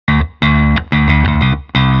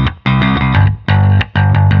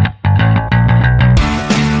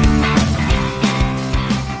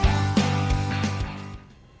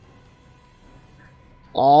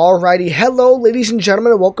Alrighty, hello ladies and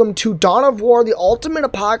gentlemen, and welcome to Dawn of War, the ultimate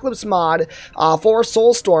apocalypse mod for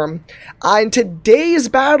Soulstorm. In today's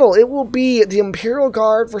battle, it will be the Imperial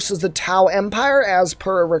Guard versus the Tau Empire, as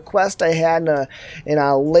per a request I had in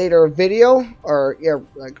a later video, or yeah,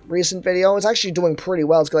 like recent video. It's actually doing pretty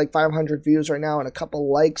well. It's got like 500 views right now and a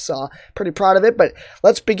couple likes. Pretty proud of it, but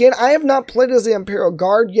let's begin. I have not played as the Imperial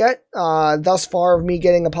Guard yet, thus far of me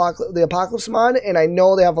getting the apocalypse mod, and I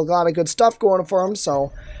know they have a lot of good stuff going for them,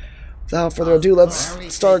 so without further ado,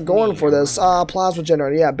 let's start going for this. Plasma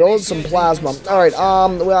generator. Yeah, build some plasma. Alright,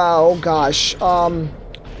 well, oh gosh. Oh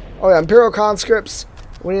yeah, Imperial conscripts.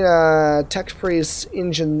 We need a tech priest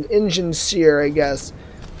engine seer, I guess.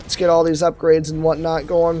 Let's get all these upgrades and whatnot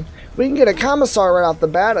going. We can get a commissar right off the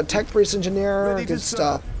bat, a tech priest engineer, good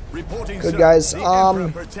stuff. Good guys.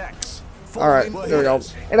 Alright, there we go.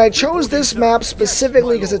 And I chose this map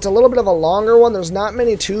specifically because it's a little bit of a longer one. There's not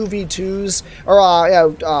many 2v2s, or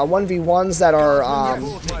 1v1s that are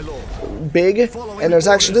big. And there's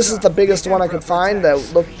actually, this is the biggest one I could find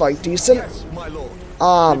that looked like decent.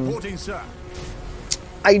 I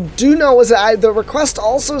do know is that the request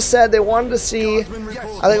also said they wanted to see, I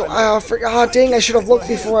think, dang, I should have looked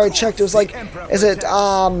before I checked. It was like, is it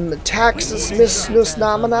Taxus Miss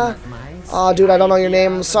Nusnamana? Dude, I don't know your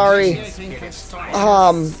name. I'm sorry.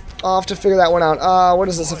 I'll have to figure that one out. What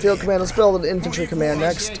is this? A field command? Let's build an infantry command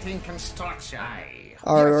next.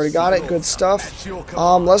 Alright, already got it. Good stuff.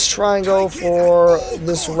 Let's try and go for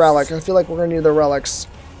this relic. I feel like we're gonna need the relics.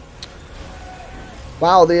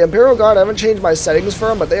 Wow, the Imperial Guard, I haven't changed my settings for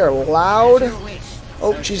them, but they are loud.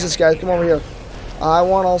 Oh, Jesus, guys, come over here. I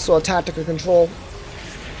want also a tactical control.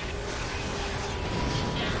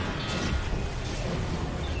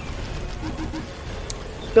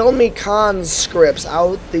 Build me conscripts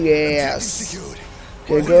out the ass.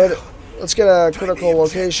 Okay, good. Let's get a critical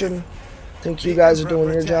location. Think you guys are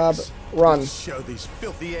doing your job. Run.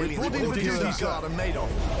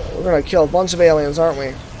 We're gonna kill a bunch of aliens, aren't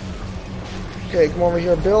we? Okay, come over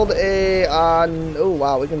here. Build a... oh,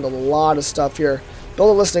 wow, we can build a lot of stuff here.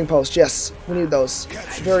 Build a listening post. Yes, we need those.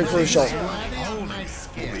 Very crucial.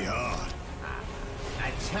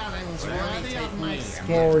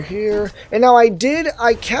 Come over here. And now I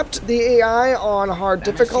kept the AI on hard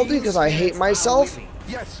difficulty because I hate myself.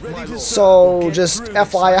 So, just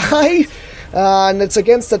FYI. And it's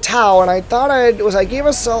against the Tau, and I thought I gave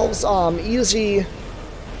ourselves easy...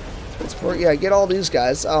 Yeah, get all these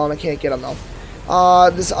guys. Oh, and I can't get them though.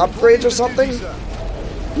 This upgrades or something?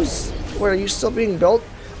 Wait, are you still being built?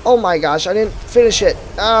 Oh my gosh, I didn't finish it.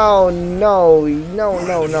 Oh no, no.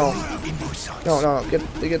 No,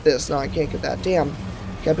 get this. No, I can't get that. Damn.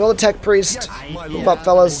 Okay, build a tech priest. Move up,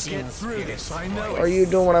 fellas. Are you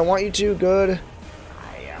doing what I want you to? Good.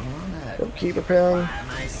 Keep preparing.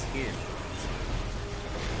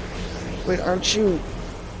 Wait, aren't you...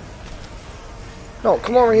 No,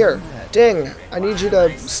 come over here. Dang, I need you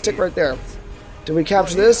to stick right there. Did we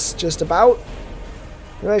capture this? Just about?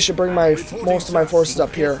 Maybe I should bring most of my forces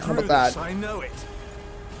up here. How about that?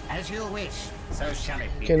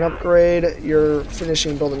 Can upgrade. You're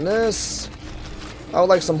finishing building this. I would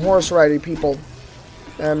like some horse riding people.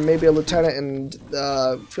 And maybe a lieutenant and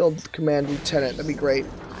field command lieutenant. That'd be great.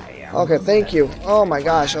 Okay, thank you. Oh my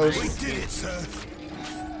gosh.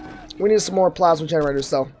 We need some more plasma generators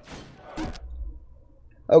though.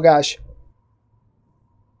 Oh gosh.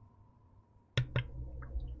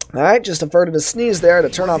 Alright, just averted a sneeze there to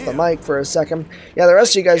turn off the mic for a second. Yeah, the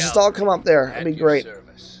rest of you guys just all come up there. That'd be great.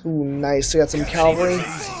 Ooh, nice. We got some cavalry.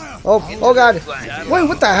 Oh god. Wait,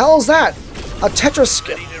 what the hell is that? A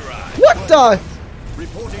Tetraskip. What the?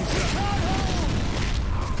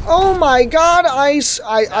 Oh my god, I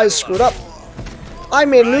screwed up. I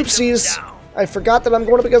made an oopsies. I forgot that I'm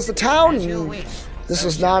going up against the town. This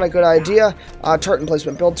was not a good idea. Turret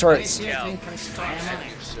emplacement. Build turrets.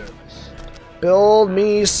 Build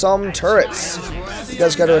me some turrets. You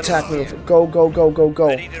guys got to attack me. Go.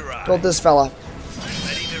 Build this fella.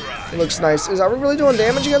 It looks nice. Are we really doing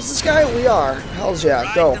damage against this guy? We are. Hells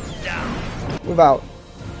yeah. Go. Move out.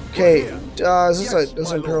 Okay. This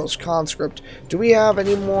is Imperial conscript. Do we have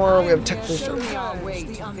any more? We have tech booster.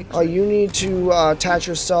 Oh, you need to attach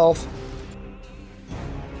yourself.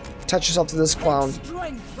 Attach yourself to this clown.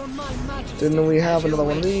 Didn't we have another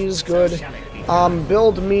one of these? Good.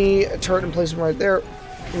 Build me a turret and place them right there.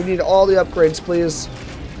 We need all the upgrades, please.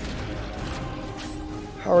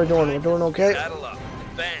 How are we doing? We're doing okay?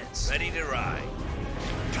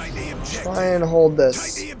 Try and hold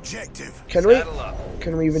this. Can we?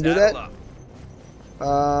 Can we even do that?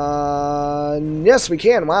 Yes, we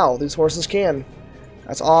can. Wow, these horses can.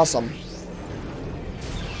 That's awesome.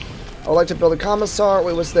 I would like to build a commissar.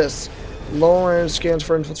 Wait, what's this? Lower range scans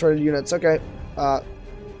for infiltrated units. Okay.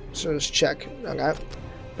 So just check. Okay.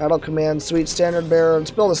 Battle command, sweet standard bearer.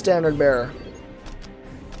 Let's build a standard bearer.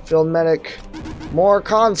 Field medic. More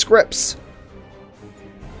conscripts.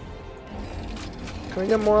 Can we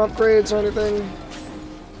get more upgrades or anything?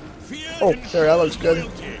 Oh, there, that looks good.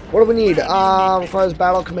 What do we need? Requires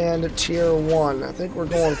battle command at tier 1. I think we're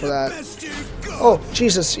going for that. Oh,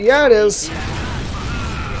 Jesus. Yeah, it is.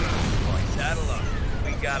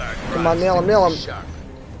 Come on, nail him, nail him.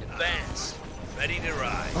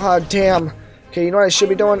 Ah, damn. Okay, you know what I should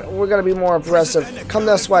be doing? We're gonna be more aggressive. Come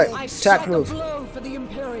this way. Attack move. I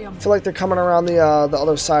feel like they're coming around the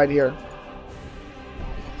other side here.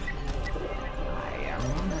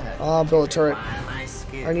 Build a turret.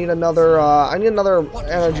 I need another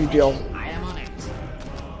energy deal.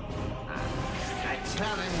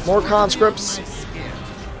 More conscripts.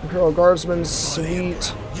 Imperial Guardsmen,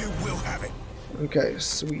 sweet. Okay,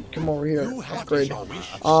 sweet. Come over here. Upgrade.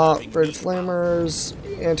 Upgrade flamers,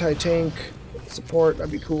 anti-tank support.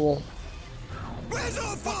 That'd be cool. Where's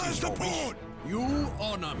our fire support? You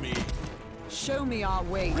honor me. Show me our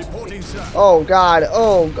way. Reporting, sir. Oh God.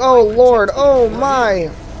 Oh Lord. Oh my.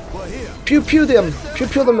 Pew pew them. Pew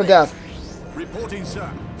pew them to death. Reporting,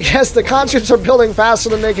 sir. Yes, the conscripts are building faster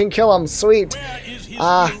than they can kill them. Sweet.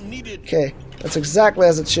 Okay. That's exactly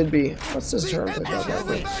as it should be. What's this term? No,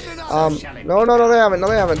 they haven't. No,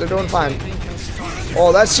 they haven't. They're doing fine.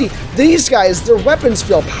 Oh, that's see. These guys, their weapons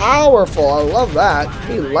feel powerful. I love that.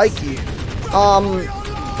 We like you.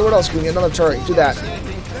 What else can we get? Another turret. Do that.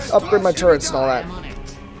 Upgrade my turrets and all that.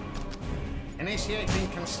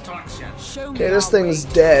 Okay, this thing's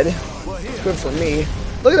dead. Good for me.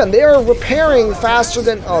 Look at them. They are repairing faster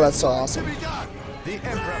than. Oh, that's so awesome.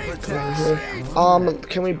 Come over here.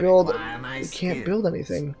 Can we build? We can't build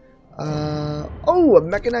anything. Oh, a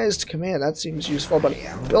mechanized command. That seems useful, but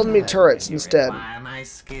build me turrets instead. I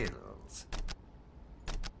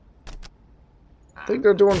think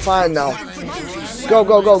they're doing fine now. Go,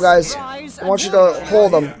 go, go, guys. I want you to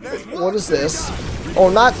hold them. What is this? Oh,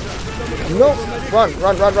 not... No. Run,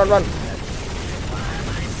 run, run, run, run.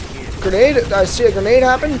 Grenade? Did I see a grenade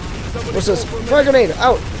happen? What's this? Frag grenade.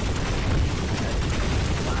 Out.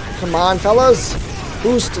 Come on, fellas.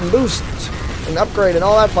 Boost and boost. And upgrade and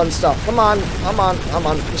all that fun stuff. Come on. I'm on. I'm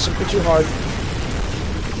on. This should be too hard.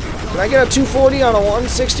 Can I get a 240 on a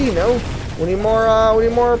 160? No. We need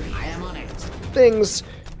more things.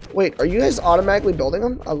 Wait, are you guys automatically building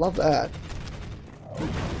them? I love that.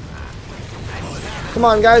 Come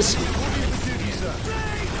on, guys.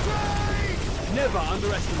 Never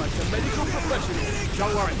underestimate the medical professionals.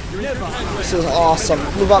 Don't worry. Never. This is awesome.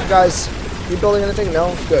 Move up, guys. You building anything?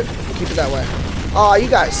 No? Good. Keep it that way. Aw, you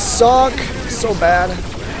guys suck. So bad.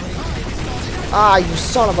 Ah, you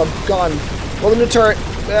son of a gun. Build a new turret.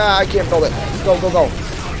 Ah, I can't build it. Go, go, go.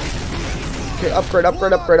 Okay, upgrade,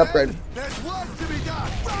 upgrade, upgrade, upgrade.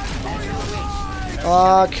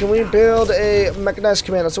 Can we build a mechanized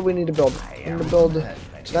command? That's what we need to build. We need to build...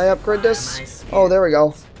 Did I upgrade this? Oh, there we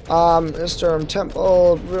go. This term,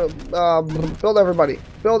 temple, build everybody.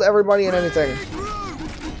 Build everybody and anything.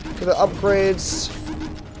 Okay, the upgrades.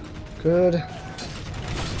 Good.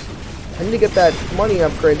 I need to get that money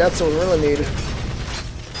upgrade. That's what we really need.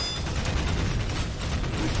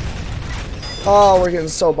 Oh, we're getting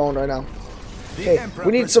so boned right now. Okay,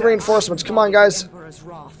 we need some reinforcements. Come on, guys.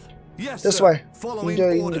 This way. You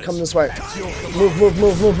need to come this way. Move, move,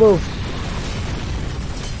 move, move, move.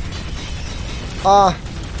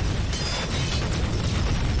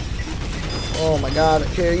 Oh my God.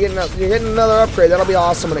 Okay, you're getting another upgrade. That'll be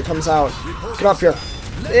awesome when it comes out. Get up here.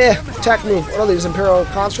 Attack move. What are these, Imperial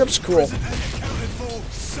conscripts? Cool.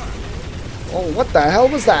 Oh, what the hell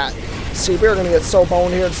was that? See, we're gonna get so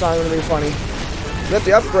boned here, it's not gonna be funny. Get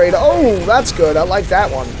the upgrade. Oh, that's good. I like that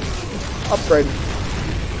one. Upgrade.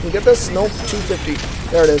 Can you get this? Nope. 250.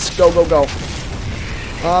 There it is. Go, go, go.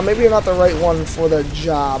 Maybe you're not the right one for the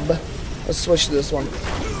job. Let's switch to this one.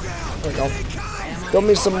 There we go. Build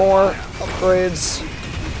me some more upgrades.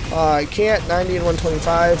 I can't. 90 and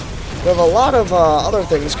 125. We have a lot of other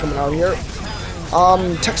things coming out here.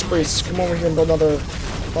 Text Priest, come over here and build another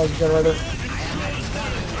plasma generator.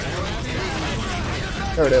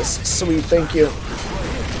 There it is. Sweet, thank you.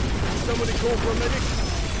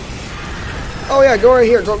 Oh yeah, go right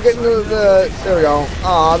here. Go get into the... There we go.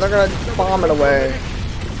 Aw, they're gonna bomb it away.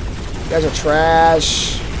 You guys are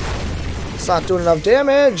trash. It's not doing enough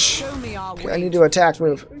damage. Okay, I need to attack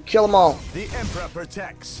move. Kill them all. The Emperor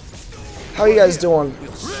protects. How are you guys doing?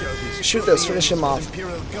 Shoot this. Finish him off. The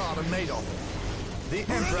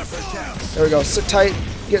Emperor protects. There we go. Sit tight.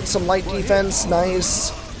 Get some light defense.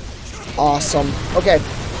 Nice. Awesome. Okay.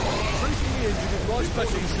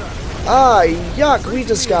 Yuck. We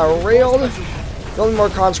just got railed. Building more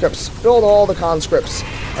conscripts. Build all the conscripts.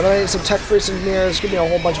 And then I need some tech priest engineers. Give me a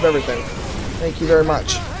whole bunch of everything. Thank you very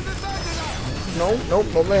much. Nope,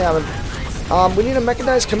 they haven't. We need a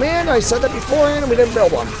mechanized command. I said that beforehand and we didn't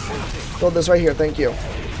build one. Build this right here, thank you.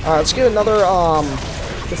 Let's get another,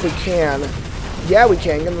 if we can. Yeah, we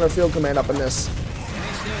can. Get another field command up in this.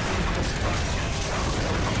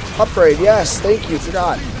 Upgrade, yes, thank you,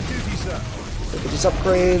 forgot. Look at these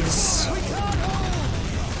upgrades.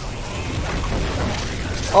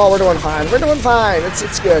 Oh, we're doing fine. We're doing fine.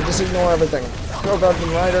 It's good. Just ignore everything. Imperial Guard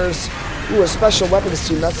and Riders. Ooh, a special weapons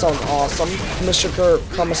team. That sounds awesome. Commissioner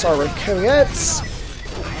Commissar Ricketts.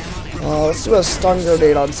 Let's do a stun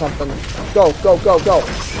grenade on something. Go, go, go, go.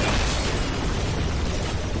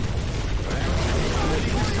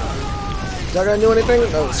 Is that gonna do anything?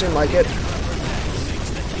 Doesn't seem like it.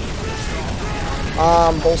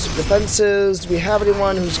 Bolster defenses. Do we have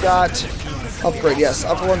anyone who's got upgrade? Yes,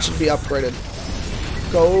 upper one should be upgraded.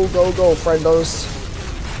 Go, go, go, friendos.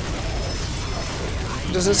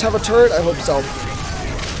 Does this have a turret? I hope so.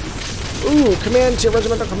 Ooh, command tier,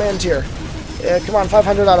 regimental command tier. Yeah, come on,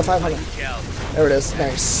 500 out of 500. There it is.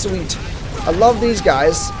 Nice, sweet. I love these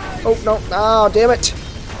guys. Oh, no. Oh, damn it.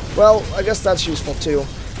 Well, I guess that's useful too.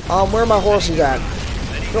 Where are my horses at?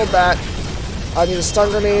 Build that. I need a stun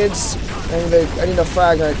grenades. I need a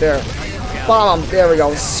frag right there. Bomb. There we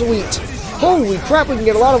go. Sweet. Holy crap, we can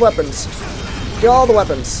get a lot of weapons. Get all the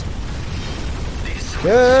weapons.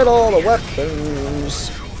 Get all the weapons.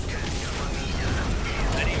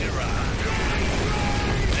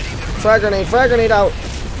 Frag grenade out.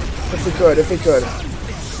 If we could.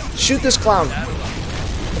 Shoot this clown.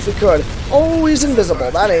 If we could. Oh, he's invisible.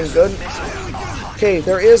 That ain't good. Okay,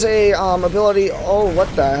 there is a ability. Oh, what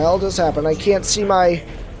the hell just happened? I can't see my.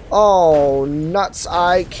 Oh, nuts!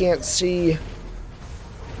 I can't see.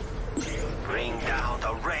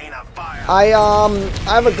 I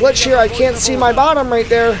have a glitch here. I can't see my bottom right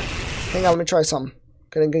there. Hang on, let me try something.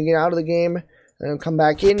 Gonna get out of the game and then come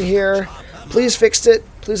back in here. Please fix it.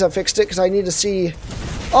 Please have fixed it because I need to see.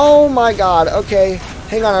 Oh my god. Okay,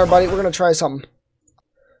 hang on, everybody. We're gonna try something.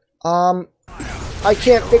 I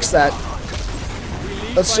can't fix that.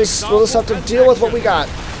 We'll just have to deal with what we got.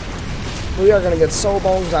 We are gonna get so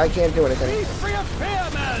boned I can't do anything.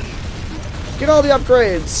 Get all the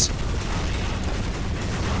upgrades.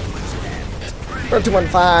 We're doing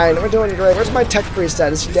fine. We're doing great. Where's my tech priest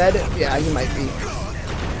at? Is he dead? Yeah, he might be.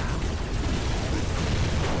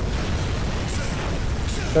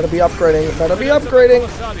 Better be upgrading. Better be upgrading.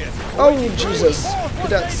 Oh, Jesus.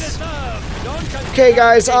 Cadets. Okay,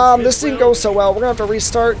 guys. This didn't go so well. We're gonna have to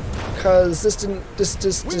restart because this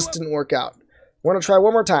didn't work out. We're gonna try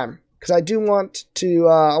one more time because I do want to.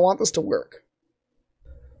 I want this to work.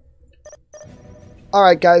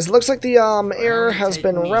 Alright guys, looks like the error has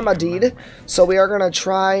been remedied, so we are going to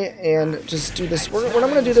try and just do this. What I'm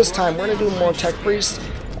going to do this time, we're going to do more tech priest,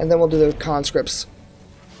 and then we'll do the conscripts.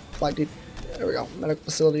 Flight deep. There we go. Medical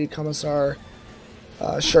facility, commissar.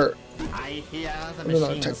 Sure. We'll do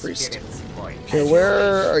another tech priest. Okay,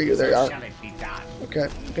 where are you? There you are. Okay,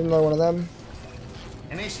 get another one of them.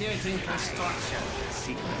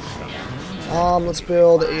 Let's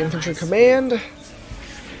build an infantry command.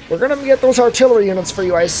 We're gonna get those artillery units for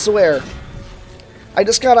you, I swear. I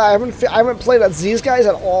haven't played as these guys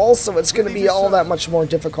at all, so it's gonna be all that much more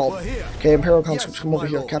difficult. Okay, Imperial conscripts, come over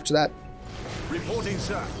here, capture that. Reporting,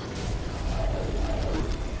 sir.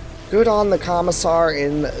 Good on the commissar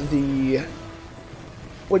in the.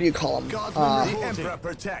 What do you call them? The Emperor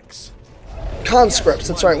protects. Conscripts.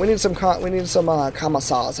 That's right. We need some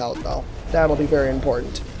commissars out though. That'll be very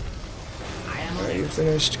important. Alright, you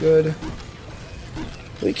finished. Good.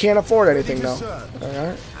 We can't afford anything though.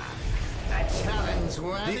 Alright.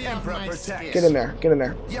 The Emperor protects. Get in there. Get in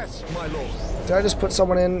there. Yes, my lord. Did I just put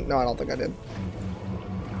someone in? No, I don't think I did.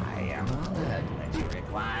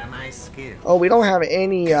 Oh, we don't have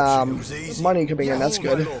any money coming in. That's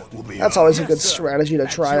good. That's always a good strategy to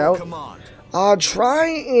try out. Try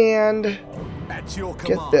and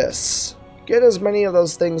get this. Get as many of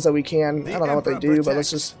those things that we can. I don't know what they do, but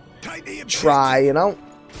let's just try, you know?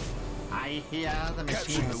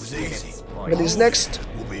 But these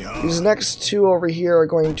next two over here are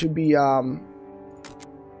going to be, there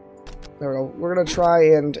we go. We're going to try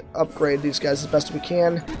and upgrade these guys as best we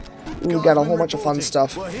can. Ooh, we got a whole bunch of fun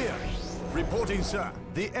stuff. Reporting, sir.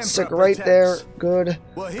 Stick right there. Good.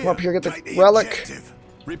 Come up here, get the relic.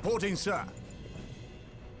 Reporting, sir.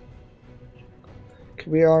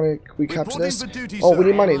 Can we capture this? Oh, we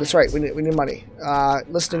need money. That's right. We need money.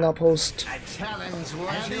 Listing outpost. A challenge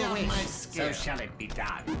worthy of my skill. So shall it be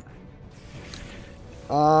done.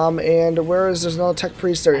 And where is there's another tech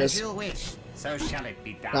priest? There he As is. you wish, so shall it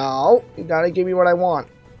be done. No, you gotta give me what I want.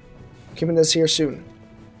 Give me this here soon.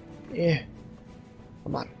 Yeah.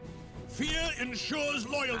 Come on. Fear ensures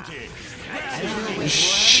loyalty.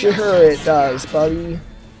 Sure it does, buddy.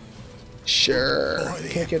 Sure.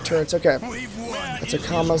 Can't get turrets. Okay. That's a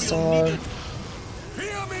commissar.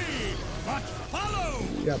 Fear me, but follow.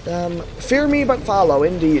 You got them. Fear me, but follow.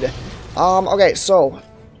 Indeed. Okay, so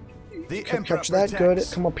capture that. Good.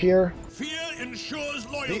 Come up here. Fear ensures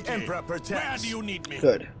loyalty. The Emperor protects. Where do you need me?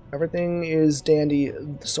 Good. Everything is dandy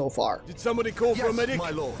so far. Did somebody call for a medic?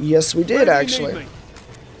 my lord. Yes, we Where did do you actually. need me?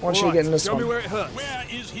 I want you to Alright, get in this tell me one. where it hurts. Where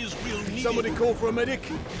is his will needed? Somebody call for a medic?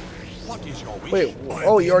 What is your wish? Wait.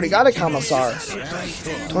 Oh, you already got a commissar.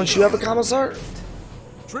 Don't you have a commissar?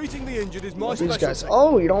 Treating the injured is my These specialty. guys.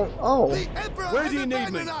 Oh, you don't. Oh, Where do you need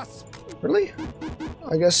me? really?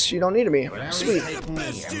 I guess you don't need me. Sweet. Take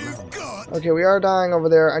me. Okay, we are dying over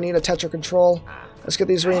there. I need a Tetra control. Let's get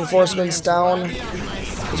these reinforcements down.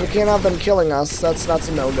 Because we can't have them killing us. That's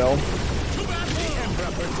a no-go.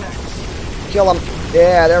 Kill them.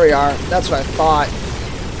 Yeah, there we are. That's what I thought.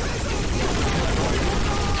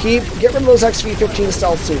 Get rid of those XV-15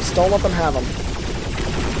 stealth suits. Don't let them have them.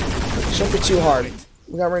 Shouldn't be too hard.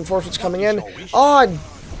 We got reinforcements coming in. Oh,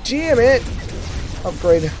 damn it!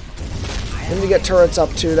 Upgrade. We need to get turrets up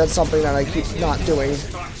too. That's something that I keep not doing.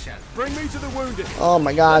 Bring me to the wounded. Oh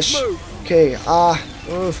my gosh. Okay,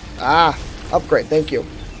 upgrade, thank you.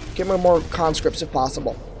 Get me more conscripts if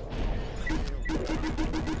possible.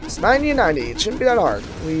 It's 90 and 90, it shouldn't be that hard.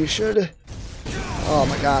 We should... Oh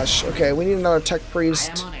my gosh. Okay, we need another tech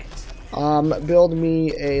priest. Build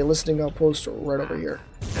me a listening outpost right over here.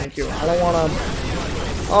 Thank you. I don't wanna...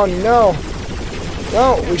 Oh no!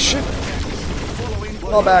 No, we should...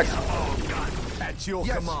 Fall back. At your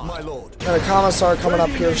command, my lord. Got a commissar coming up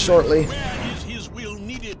here shortly. Where is his will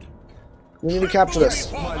needed? We need to capture this.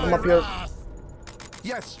 Come up here.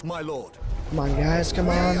 Yes, my lord. Come on, guys, come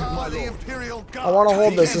on. My lord. Imperial Guard. I want to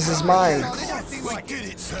hold this. This is mine. We did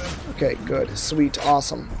it, sir. Okay, good. Sweet.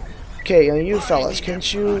 Awesome. Okay, and you fellas,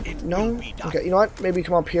 can't you... No? Okay, you know what? Maybe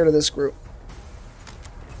come up here to this group.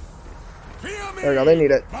 There we go. They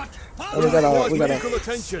need it. And we gotta... Equal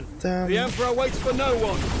attention. Them. The Emperor waits for no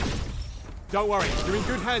one. Don't worry, you're in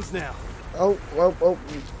good hands now. Oh. Go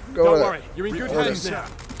Don't with worry, it. you're in good Order. hands now.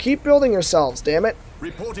 Keep building yourselves, damn it.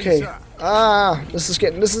 Reporting, Okay. sir. This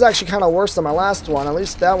is actually kind of worse than my last one. At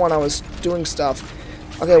least that one I was doing stuff.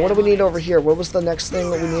 Okay, what do we need over here? What was the next thing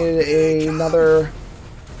that we needed? Another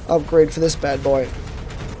upgrade for this bad boy.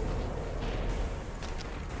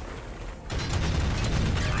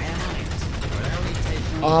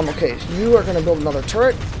 Okay, you are gonna build another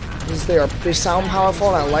turret. Because they sound powerful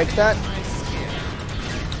and I like that.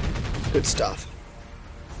 Good stuff.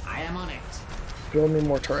 I am on it. Build me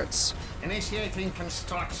more turrets. Initiating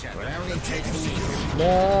construction. Where we take me.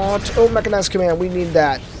 Oh, mechanized command. We need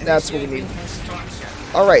that. That's what we need. Construction.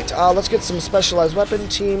 Alright, let's get some specialized weapon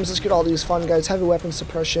teams. Let's get all these fun guys. Heavy weapon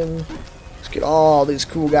suppression. Let's get all these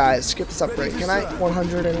cool guys. Let's get this upgrade. Can I?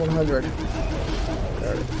 100 and 100.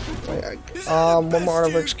 There it is. One more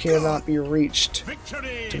artifacts cannot be reached.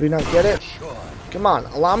 Did we not get it? Come on,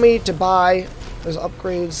 allow me to buy those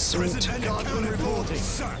upgrades. Sweet.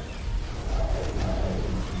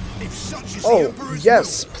 Oh,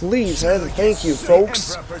 yes, please. Thank you,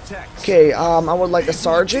 folks. Okay, I would like a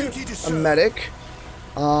sergeant, a medic,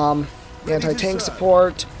 anti-tank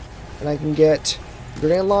support, and I can get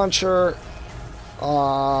grenade launcher,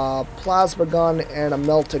 plasma gun, and a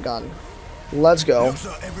melt-a-gun. Let's go.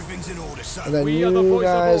 And then you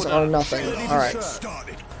guys are nothing. Alright.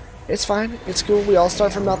 It's fine. It's cool. We all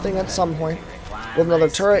start from nothing at some point. Build another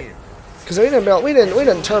turret. Because we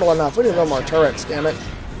didn't turtle enough. We didn't build more turrets, damn it.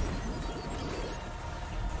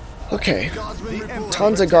 Okay.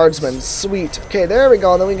 Tons of guardsmen. Sweet. Okay, there we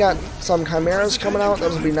go. Then we got some chimeras coming out.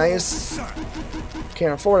 That would be nice.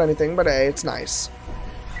 Can't afford anything, but hey, it's nice.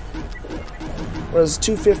 What is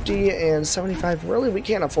 250 and 75? Really? We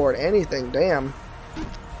can't afford anything. Damn.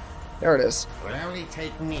 There it is. Where we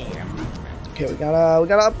take me. Okay, we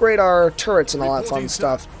gotta upgrade our turrets and all that fun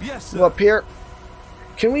stuff. Go up here.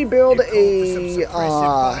 Can we build a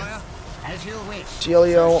As you wish.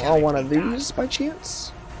 Gelio on one of these by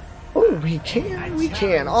chance? Oh, we can. We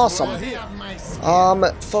can. Awesome.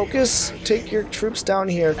 Focus. Take your troops down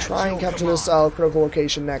here. Try and capture this critical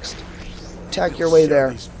location next. Attack your way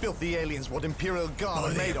there. Filthy aliens what Imperial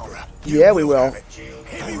Guard are made of. Yeah, we will.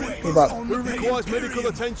 Move up. Who requires medical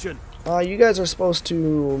attention? You guys are supposed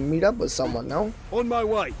to meet up with someone, no? On my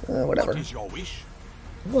way. Whatever. What is your wish?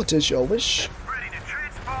 What is your wish?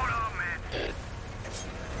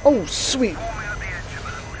 Oh, sweet.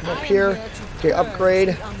 Up here. Okay,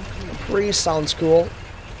 upgrade. Free sounds cool.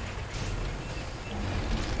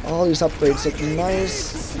 All these upgrades look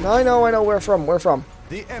nice. I know where from. Where from?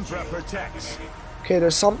 The Emperor protects. Okay,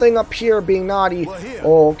 there's something up here being naughty.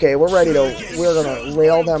 Oh, okay, we're ready to. We're gonna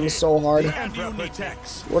rail them so hard. The Emperor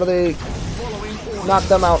protects. What are they? Knock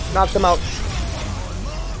them out. Knock them out.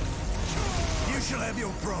 You shall have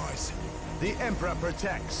your prize. The Emperor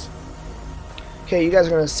protects. Okay, you guys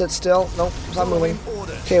are gonna sit still. Nope, stop moving. Following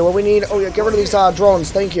orders. Okay, what we need? Oh yeah, get rid of these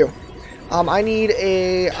drones. Thank you. I need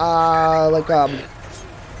a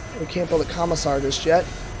we can't build a commissar just yet.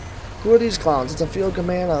 Who are these clowns? It's a field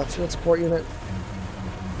command, a field support unit.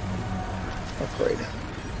 Upgrade.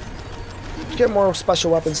 Get more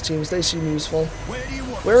special weapons teams. They seem useful. Where do you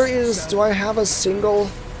want? Where is? Do I have a single?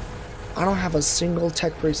 I don't have a single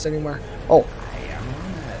tech priest anywhere. Oh.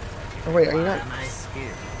 Oh wait, are you not?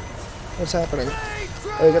 What's happening?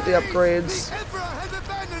 Oh, you got the upgrades. The Emperor has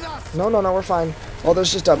abandoned us. No, we're fine. Oh,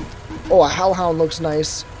 there's just a... Oh, a Hellhound looks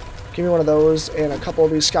nice. Give me one of those and a couple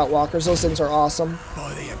of these Scout Walkers. Those things are awesome.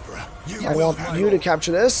 By the Emperor. You I will want you to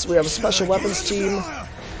capture this. We have a special weapons team,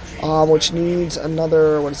 which needs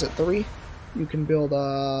another... What is it, 3? You can build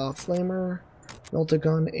a Flamer, Melta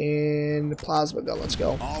Gun, and Plasma Gun. Let's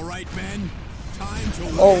go. All right, men. Time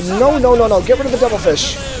to Oh, no. Get rid of the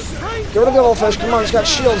Devilfish. Get rid of the Devilfish. Come on, it's got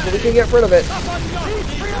shields, but we can get rid of it.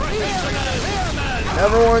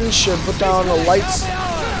 Everyone should put down the lights.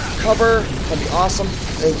 Cover. That'd be awesome.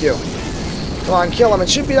 Thank you. Come on, kill him. It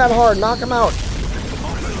shouldn't be that hard. Knock him out.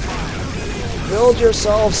 Build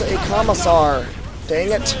yourselves a commissar.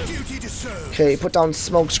 Dang it. duty to serve. Okay, put down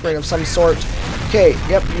smoke screen of some sort. Okay,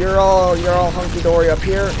 yep, you're all hunky dory up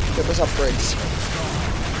here. Get those upgrades.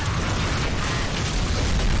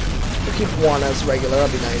 We'll keep one as regular.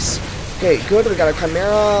 That'd be nice. Okay, good. We got a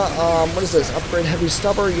Chimera. What is this? Upgrade heavy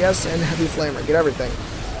stubber, yes, and heavy flamer. Get everything.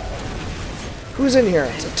 Who's in here?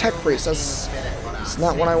 It's a tech priest. That's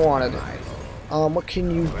not what I wanted. What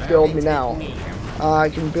can you build me now? I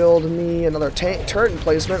can build me another turret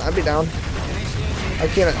emplacement. I'd be down. I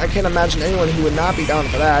can't imagine anyone who would not be down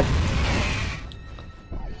for that.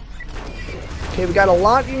 Okay, we got a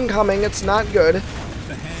lot incoming. It's not good.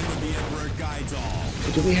 The hand of the Emperor guides all.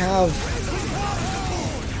 Do we have?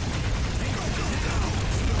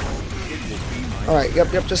 All right.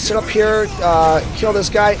 Yep. Just sit up here. Kill this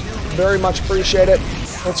guy. Very much appreciate it.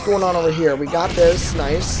 What's going on over here? We got this.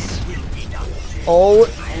 Nice. Oh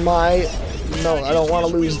my. No, I don't want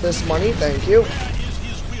to lose this money. Thank you.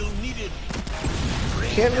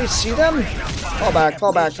 Can't we see them? Fall back.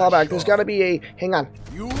 There's got to be a... Hang on.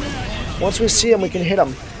 Once we see them, we can hit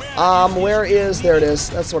them. Where is... There it is.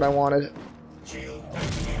 That's what I wanted.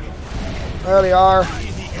 There they are.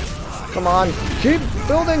 Come on. Keep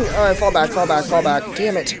building. Alright, fall back.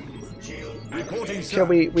 Damn it.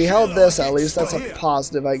 Okay, we held this at least. That's a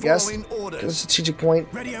positive, I guess. Get a strategic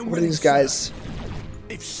point. What are these guys?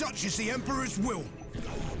 If such is the Emperor's will.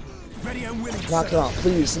 Ready and willing. Knock them out,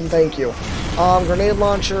 please, and thank you. Grenade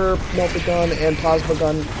launcher, melted gun, and plasma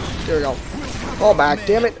gun. There we go. Fall back,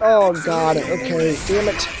 damn it. Oh, God. Okay, damn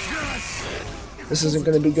it. This isn't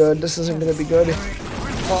going to be good.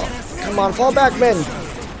 Come on, fall back, men.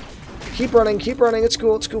 Keep running. It's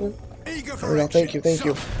cool. There we go, thank you.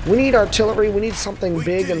 We need artillery. We need something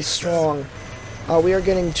big and strong. We are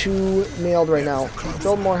getting too nailed right now.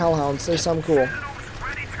 Build more Hellhounds. They sound cool.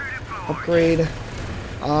 Upgrade.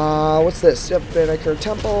 What's this? Yep, Vaniker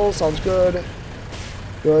Temple. Sounds good.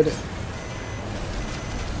 Good. If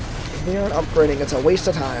we aren't upgrading, it's a waste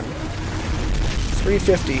of time.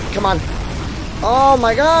 350. Come on. Oh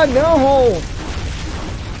my god, no!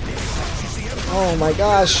 Oh my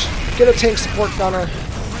gosh. Get a tank support gunner.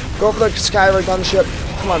 Go for the Skylar gunship.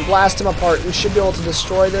 Come on, blast him apart. We should be able to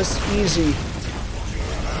destroy this easy.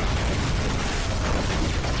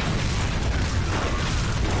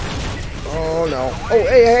 Oh no. Oh,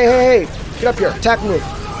 hey. Get up here. Attack move.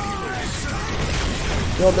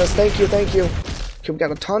 Build this. Thank you. Okay, we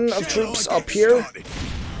got a ton of troops up here.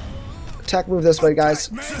 Attack move this way,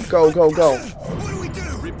 guys. Go. What do we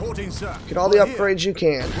do? Reporting, sir. Get all the upgrades you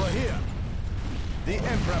can. We're here. The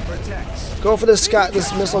Emperor protects. Go for this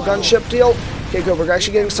missile gunship deal. Okay, good. We're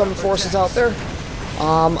actually getting some forces out there.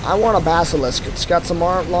 I want a Basilisk. It's got some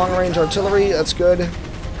long-range artillery. That's good.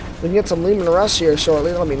 We can get some Lehman Russ here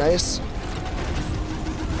shortly. That'll be nice.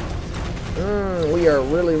 We are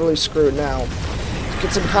really screwed now.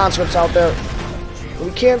 Get some conscripts out there.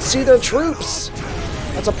 We can't see their troops.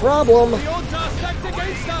 That's a problem. The odds are stacked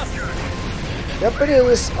against us. Yep, it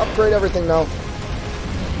is. Upgrade everything now.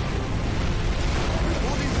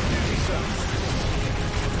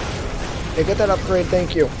 Yeah, get that upgrade,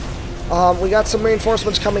 thank you. We got some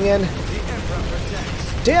reinforcements coming in.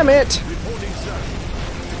 Damn it!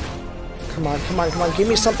 Come on, come on, come on. Give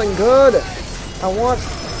me something good. I want...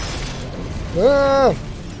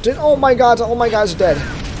 oh my god, all my guys are dead.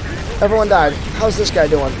 Everyone died. How's this guy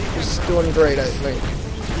doing? He's doing great, I think.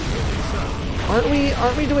 Aren't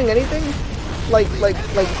we doing anything? Like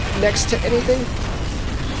next to anything?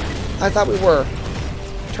 I thought we were.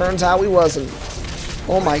 Turns out we wasn't.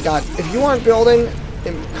 Oh my god. If you aren't building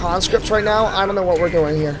in conscripts right now, I don't know what we're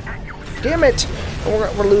doing here. Damn it!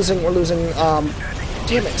 We're losing,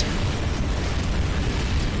 damn it.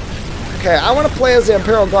 Okay, I want to play as the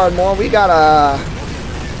Imperial Guard more. We gotta...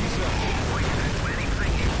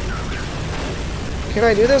 Can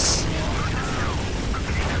I do this?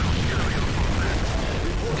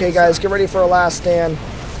 Okay, guys, get ready for a last stand.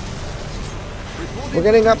 We're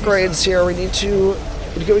getting upgrades here. We need to...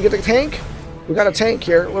 Did we get the tank? We got a tank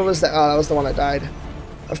here. What was that? Oh, that was the one that died.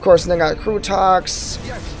 Of course, and then got crew talks.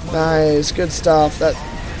 Nice, good stuff. That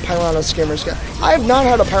Piranha Skimmer's got... I have not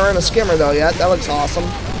had a Piranha Skimmer, though, yet. That looks awesome.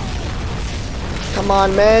 Come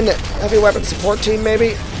on, men. Heavy weapon support team,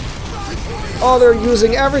 maybe? Oh, they're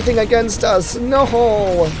using everything against us. No!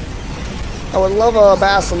 I would love a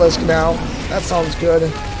Basilisk now. That sounds good.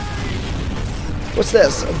 What's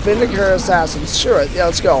this? Vindicator Assassins. Sure, yeah,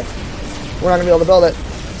 let's go. We're not going to be able to build it.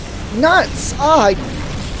 Nuts!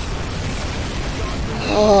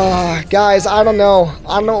 Guys, I don't know.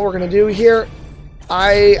 I don't know what we're going to do here.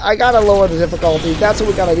 I got to lower the difficulty. That's what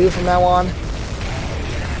we got to do from now on.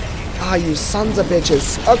 You sons of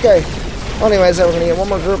bitches. Okay. Well, anyways, we're going to get one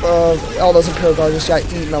more group of those Imperial Guard just got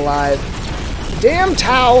eaten alive. Damn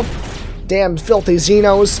Tau! Damn filthy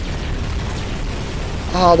Xenos.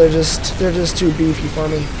 Oh, they're just too beefy for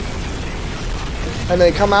me. And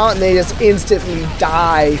they come out and they just instantly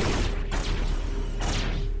die.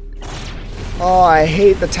 Oh, I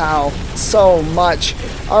hate the Tau so much.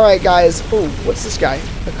 Alright, guys. Ooh, what's this guy?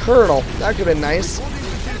 A Colonel. That could have been nice.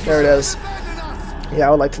 There it is. Yeah, I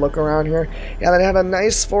would like to look around here. Yeah, they had a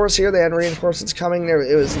nice force here. They had reinforcements coming. They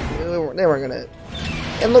weren't gonna...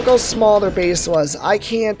 And look how small their base was. I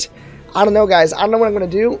don't know, guys. I don't know what I'm gonna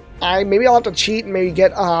do. Maybe I'll have to cheat and maybe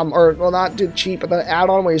get or well, not do cheat, but the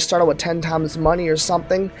add-on where you start out with 10 times money or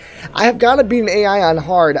something. I have got to beat an AI on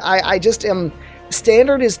hard. I just am...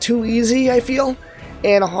 Standard is too easy, I feel,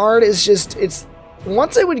 and hard is just... It's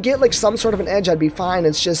once I would get like some sort of an edge, I'd be fine.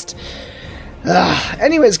 It's just...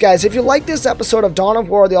 Anyways, guys, if you like this episode of Dawn of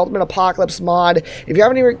War, the Ultimate Apocalypse mod, if you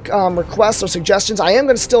have any requests or suggestions, I am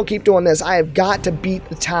going to still keep doing this. I have got to beat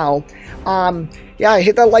the Tau. Yeah,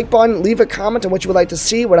 hit that like button, leave a comment on what you would like to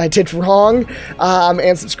see, what I did wrong,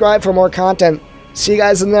 and subscribe for more content. See you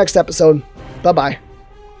guys in the next episode. Bye-bye.